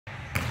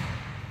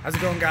How's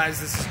it going,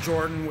 guys? This is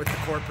Jordan with the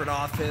corporate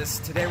office.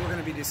 Today we're going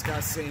to be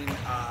discussing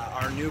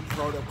our new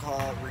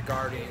protocol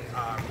regarding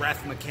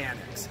ref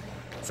mechanics.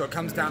 So it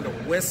comes down to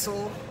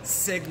whistle,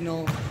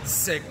 signal,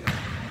 signal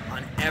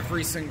on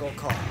every single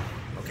call,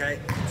 okay?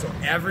 So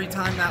every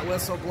time that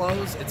whistle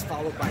blows, it's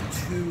followed by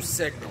 2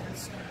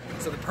 signals.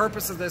 So the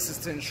purpose of this is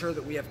to ensure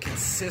that we have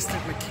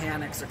consistent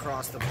mechanics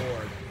across the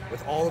board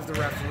with all of the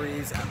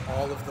referees at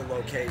all of the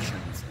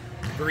locations.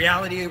 The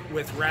reality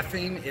with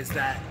reffing is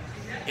that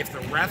if the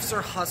refs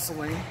are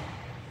hustling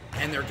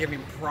and they're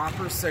giving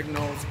proper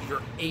signals,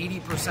 you're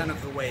 80%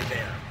 of the way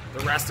there.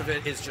 The rest of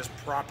it is just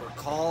proper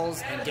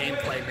calls and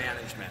gameplay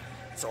management.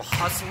 So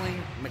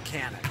hustling,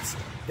 mechanics.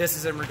 This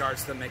is in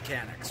regards to the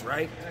mechanics,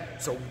 right?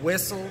 So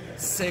whistle,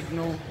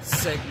 signal,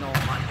 signal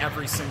on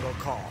every single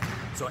call.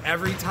 So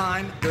every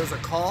time there's a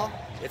call,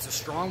 it's a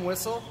strong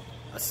whistle,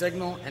 a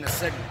signal, and a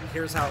signal.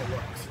 Here's how it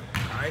works.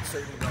 All right, so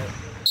you can go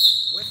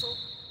whistle,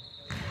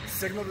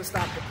 signal to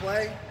stop the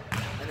play,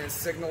 and then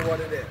signal what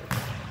it is.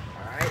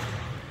 All right,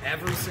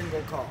 every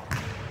single call.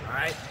 All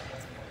right.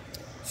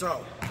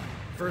 So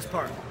first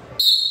part,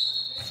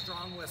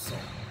 strong whistle,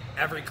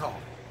 every call.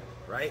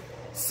 Right.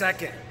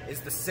 Second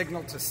is the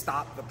signal to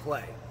stop the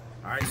play.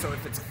 All right. So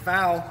if it's a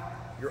foul,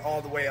 you're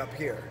all the way up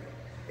here.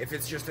 If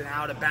it's just an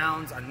out of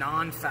bounds, a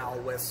non-foul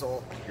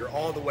whistle, you're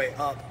all the way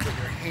up, but your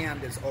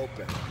hand is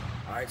open.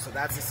 All right. So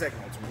that's the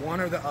signal. It's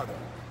one or the other.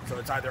 So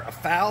it's either a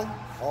foul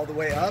all the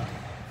way up,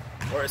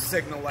 or a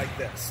signal like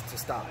this to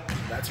stop.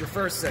 That's your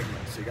first signal.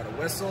 So you got a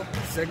whistle,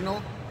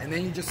 signal, and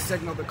then you just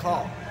signal the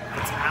call.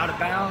 If it's out of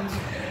bounds,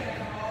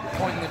 you're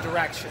pointing the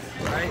direction,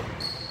 right?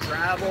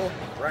 Travel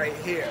right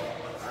here,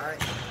 all right?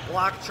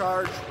 Block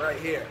charge right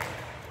here,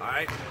 all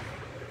right?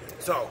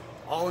 So,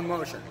 all in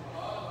motion.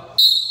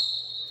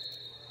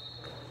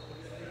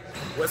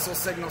 Whistle,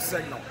 signal,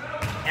 signal.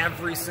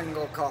 Every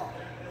single call,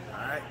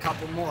 all right?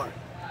 Couple more.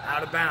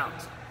 Out of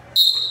bounds.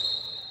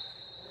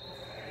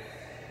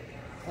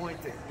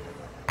 Pointing.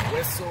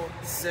 Whistle,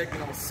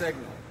 signal,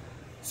 signal.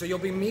 So you'll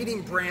be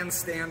meeting brand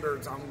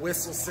standards on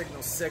whistle,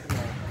 signal,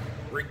 signal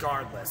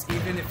regardless,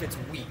 even if it's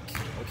weak,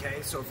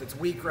 okay? So if it's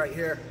weak right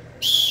here,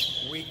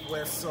 weak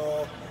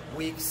whistle,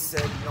 weak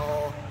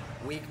signal,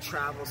 weak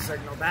travel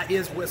signal, that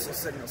is whistle,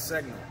 signal,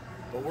 signal.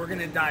 But we're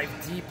gonna dive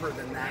deeper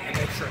than that and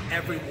make sure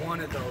every one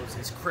of those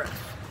is crisp.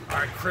 All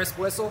right, crisp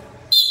whistle,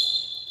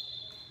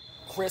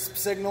 crisp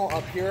signal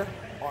up here,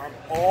 arm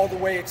all the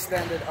way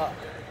extended up,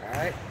 all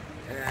right?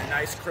 And then a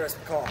nice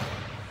crisp call.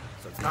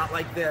 So it's not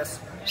like this.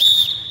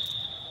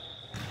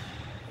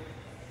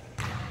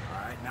 All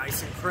right,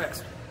 nice and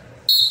crisp.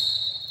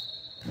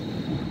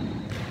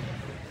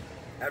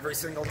 Every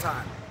single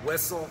time.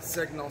 Whistle,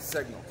 signal,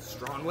 signal.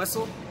 Strong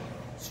whistle,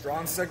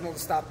 strong signal to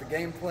stop the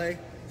gameplay,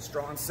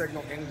 strong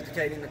signal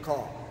indicating the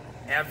call.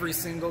 Every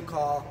single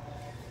call,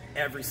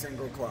 every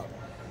single club.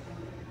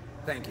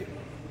 Thank you.